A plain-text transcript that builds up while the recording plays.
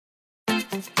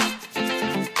Hey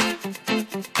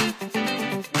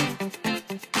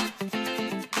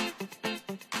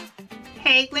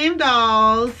Glam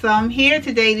Dolls, so I'm here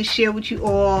today to share with you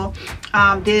all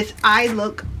this eye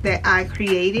look that I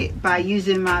created by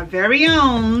using my very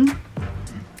own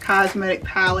cosmetic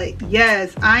palette.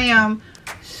 Yes, I am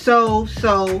so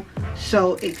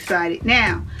excited.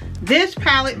 Now, this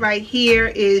palette right here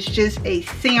is just a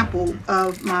sample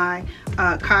of my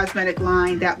cosmetic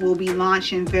line that will be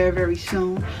launching very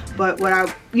soon. But what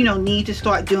I need to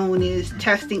start doing is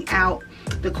testing out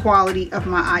the quality of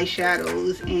my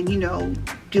eyeshadows and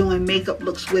doing makeup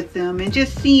looks with them and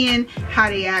just seeing how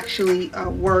they actually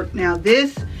work. Now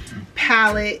this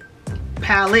palettes,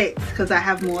 because I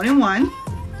have more than one,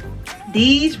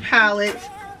 these palettes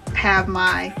have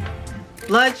my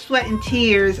blood, sweat, and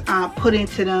tears put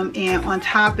into them, and on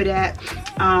top of that,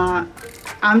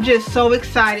 I'm just so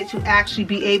excited to actually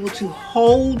be able to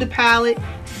hold the palette,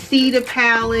 see the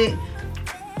palette,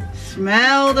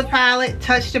 smell the palette,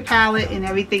 touch the palette, and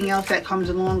everything else that comes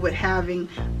along with having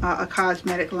a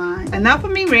cosmetic line. Enough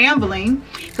of me rambling,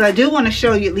 because I do want to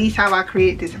show you at least how I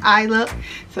create this eye look.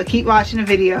 So keep watching the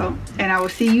video, and I will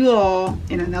see you all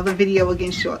in another video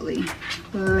again shortly.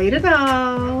 Later,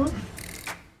 dolls.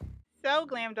 So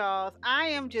Glam Dolls, I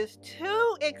am just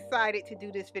too excited to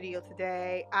do this video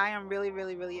today. I am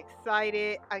really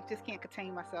excited. I just can't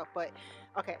contain myself, but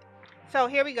okay. So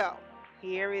here we go.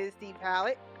 Here is the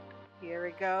palette. Here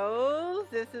it goes.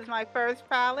 This is my first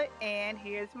palette, and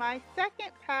here's my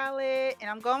second palette, and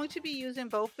I'm going to be using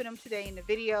both of them today in the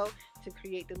video to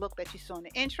create the look that you saw in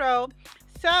the intro.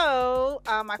 So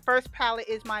my first palette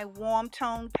is my warm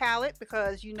tone palette,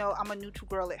 because I'm a neutral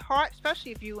girl at heart,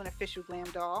 especially if you're an official glam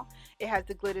doll. It has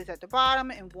the glitters at the bottom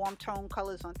and warm tone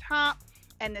colors on top.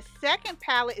 And the second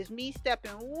palette is me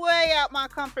stepping way out my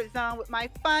comfort zone with my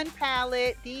fun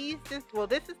palette. This is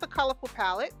the colorful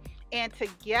palette. And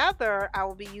together, I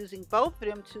will be using both of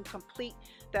them to complete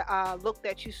the look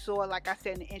that you saw, like I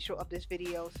said in the intro of this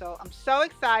video. So I'm so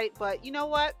excited, but you know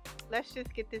what? Let's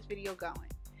just get this video going.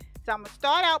 So I'm going to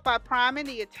start out by priming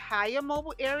the entire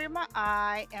mobile area of my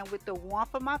eye, and with the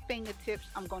warmth of my fingertips,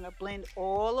 I'm going to blend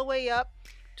all the way up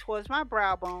towards my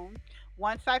brow bone.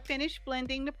 Once I finish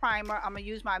blending the primer, I'm going to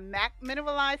use my MAC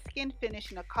Mineralized Skin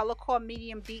Finish in a color called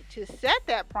Medium Beat to set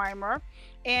that primer.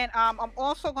 And I'm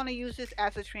also going to use this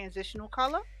as a transitional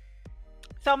color.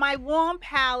 So my warm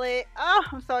palette, oh,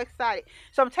 I'm so excited.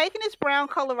 So I'm taking this brown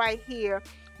color right here,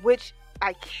 which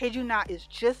I kid you not is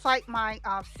just like my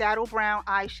saddle brown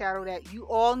eyeshadow that you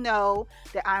all know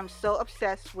that I'm so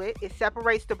obsessed with. It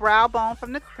separates the brow bone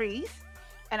from the crease.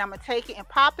 And I'm going to take it and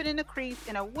pop it in the crease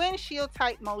in a windshield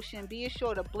type motion. Be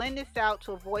sure to blend this out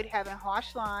to avoid having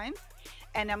harsh lines.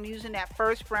 And I'm using that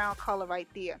first brown color right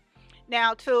there.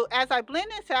 Now, as I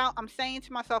blend this out, I'm saying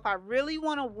to myself, I really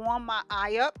want to warm my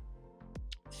eye up.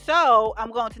 So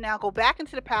I'm going to now go back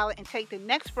into the palette and take the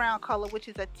next brown color, which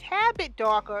is a tad bit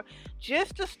darker,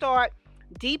 just to start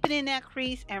deepening that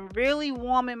crease and really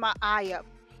warming my eye up.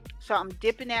 So I'm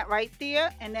dipping that right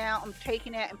there, and now I'm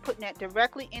taking that and putting that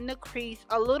directly in the crease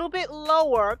a little bit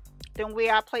lower than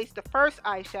where I placed the first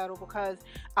eyeshadow, because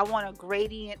I want a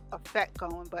gradient effect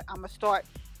going. But I'm going to start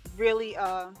really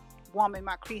warming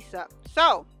my crease up.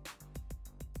 So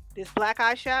this black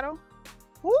eyeshadow,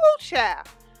 woo child,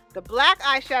 the black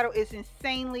eyeshadow is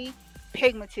insanely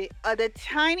pigmented. The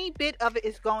tiny bit of it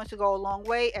is going to go a long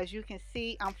way. As you can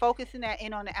see, I'm focusing that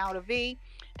in on the outer V.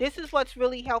 This is what's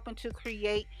really helping to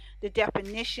create the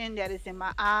definition that is in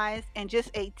my eyes, and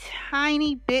just a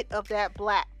tiny bit of that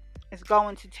black is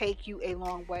going to take you a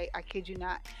long way. I kid you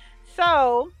not.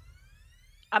 So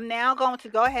I'm now going to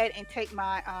go ahead and take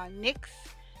my NYX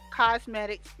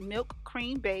Cosmetics Milk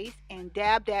Cream Base and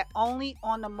dab that only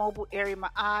on the mobile area of my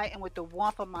eye, and with the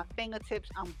warmth of my fingertips,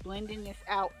 I'm blending this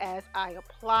out as I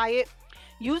apply it.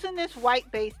 Using this white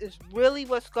base is really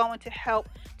what's going to help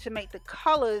to make the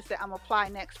colors that I'm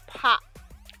applying next pop,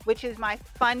 which is my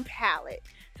fun palette.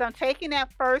 So I'm taking that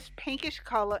first pinkish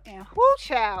color, and whoo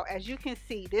child, as you can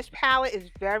see, this palette is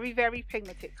very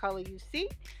pigmented color. You see,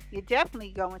 you're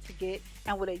definitely going to get,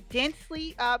 and with a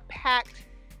densely packed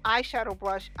eyeshadow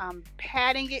brush, I'm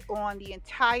patting it on the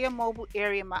entire mobile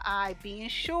area of my eye, being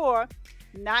sure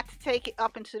not to take it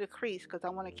up into the crease, because I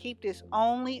want to keep this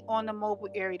only on the mobile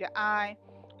area of the eye.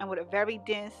 And with a very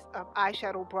dense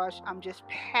eyeshadow brush, I'm just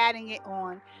patting it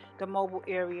on the mobile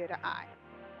area of the eye.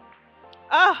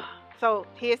 Oh, so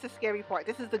here's the scary part.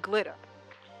 This is the glitter.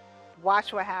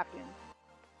 Watch what happens.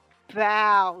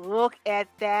 Wow, look at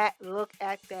that. Look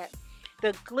at that.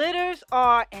 The glitters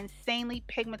are insanely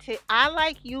pigmented. I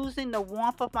like using the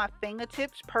warmth of my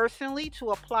fingertips personally to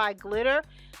apply glitter.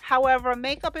 However,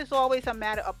 makeup is always a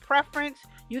matter of preference.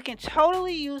 You can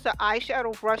totally use an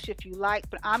eyeshadow brush if you like,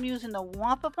 but I'm using the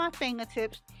warmth of my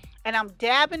fingertips and I'm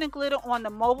dabbing the glitter on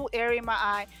the mobile area of my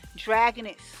eye, dragging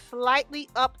it slightly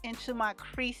up into my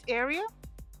crease area.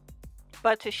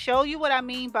 But to show you what I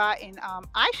mean by an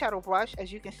eyeshadow brush,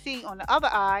 as you can see on the other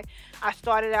eye, I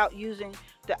started out using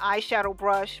the eyeshadow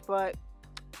brush, but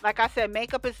like I said,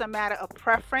 makeup is a matter of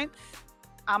preference.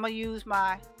 I'm going to use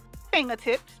my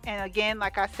fingertips, and again,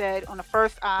 like I said, on the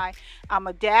first eye, I'm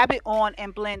going to dab it on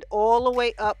and blend all the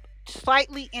way up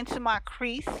slightly into my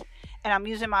crease, and I'm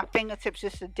using my fingertips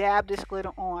just to dab this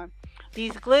glitter on.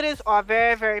 These glitters are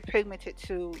very, very pigmented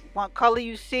too. One color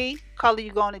you see, color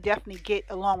you're going to definitely get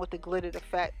along with the glittered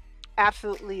effect.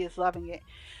 Absolutely is loving it.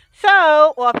 So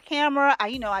off camera, I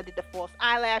did the false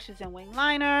eyelashes and wing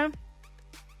liner.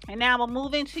 And now I'm going to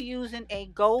move into using a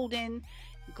golden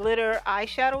glitter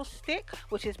eyeshadow stick,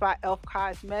 which is by e.l.f.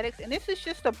 Cosmetics. And this is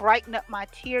just to brighten up my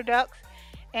tear ducts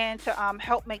and to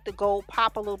help make the gold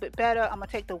pop a little bit better. I'm going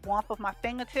to take the warmth of my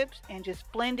fingertips and just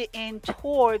blend it in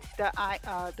towards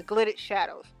the glittered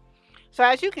shadows. So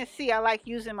as you can see, I like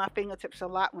using my fingertips a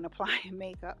lot when applying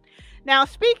makeup. Now,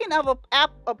 speaking of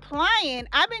applying,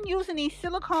 I've been using these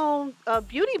silicone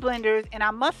beauty blenders, and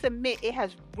I must admit it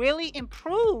has really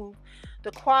improved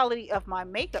the quality of my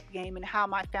makeup game and how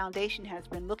my foundation has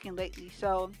been looking lately.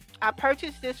 So I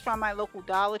purchased this from my local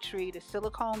Dollar Tree, the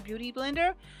Silicone Beauty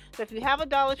Blender. So if you have a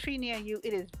Dollar Tree near you,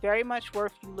 it is very much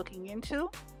worth you looking into.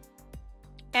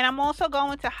 And I'm also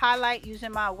going to highlight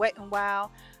using my Wet n Wild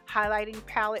highlighting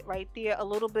palette right there. A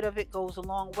little bit of it goes a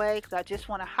long way because I just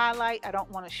want to highlight. I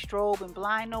don't want to strobe and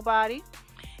blind nobody.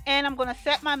 And I'm going to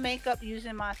set my makeup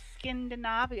using my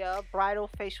Skindinavia Bridal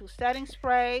Facial Setting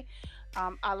Spray.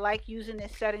 I like using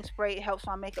this setting spray. It helps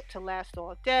my makeup to last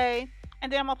all day. And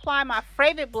then I'm applying my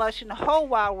favorite blush in the whole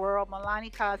wide world,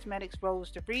 Milani Cosmetics Rose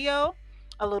de Rio.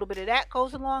 A little bit of that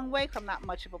goes a long way because I'm not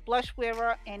much of a blush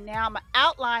wearer. And now I'm going to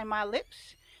outline my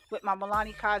lips with my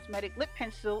Milani Cosmetic lip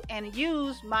pencil and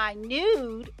use my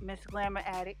nude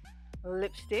MzGlamourAddict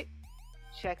lipstick.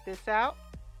 Check this out.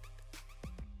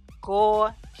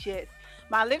 Gorgeous.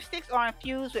 My lipsticks are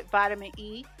infused with vitamin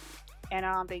E,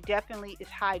 and they definitely is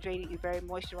hydrating and very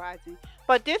moisturizing.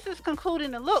 But this is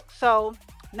concluding the look, so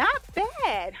not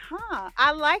bad, huh?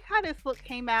 I like how this look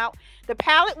came out. The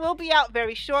palette will be out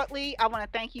very shortly. I want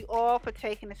to thank you all for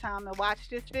taking the time to watch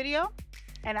this video,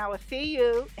 and I will see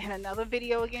you in another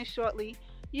video again shortly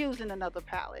using another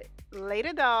palette.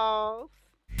 Later, dolls.